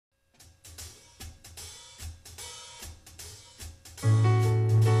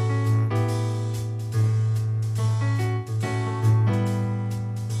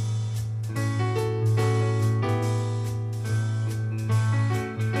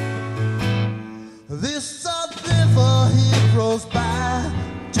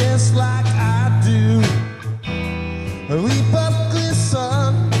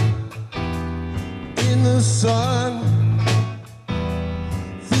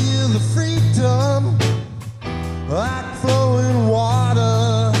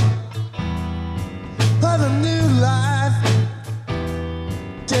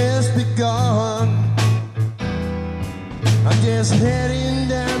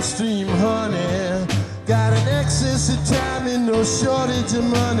no shortage of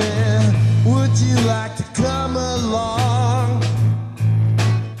money. Would you like to come along?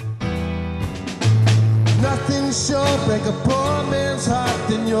 Nothing sure break a poor man's heart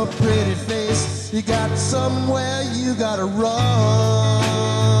than your pretty face. You got somewhere you gotta run.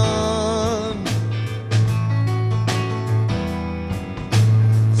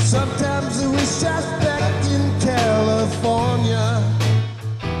 Sometimes I wish I was back in California.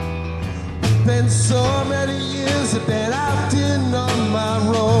 It's been so many years I've been out in on my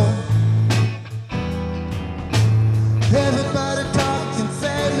road. Everybody talking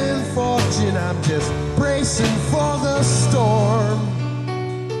fame and fortune, I'm just bracing for the storm.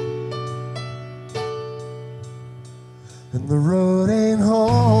 And the road ain't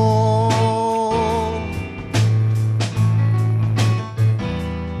home.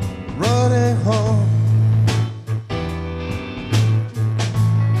 Road ain't home.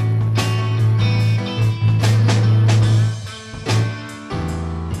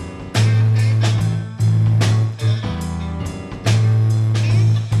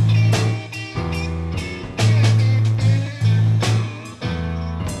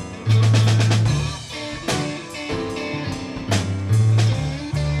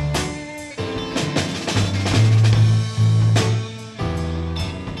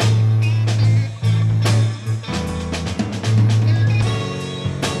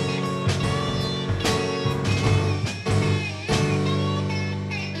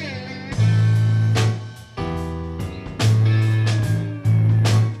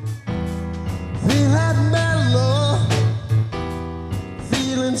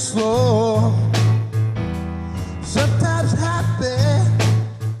 Slow, sometimes happy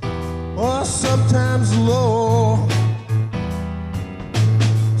or sometimes low.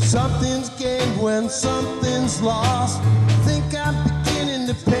 Something's gained when something's lost. Think I'm beginning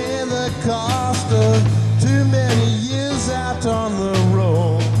to pay the cost of too many years out on the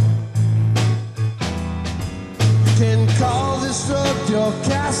road. You can call this road your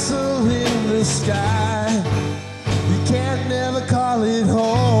castle in the sky. You can't never call it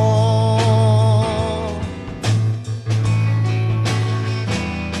home.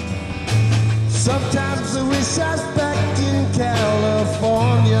 Sometimes I wish I was back in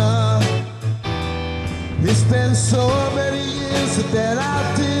California. It's been so many years I've been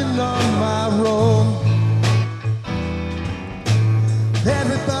out in on my road.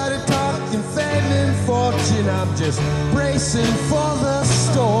 Everybody talking fame and fortune, I'm just bracing for the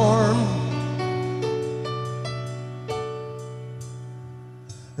storm.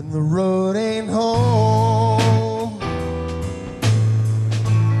 And the road ain't home.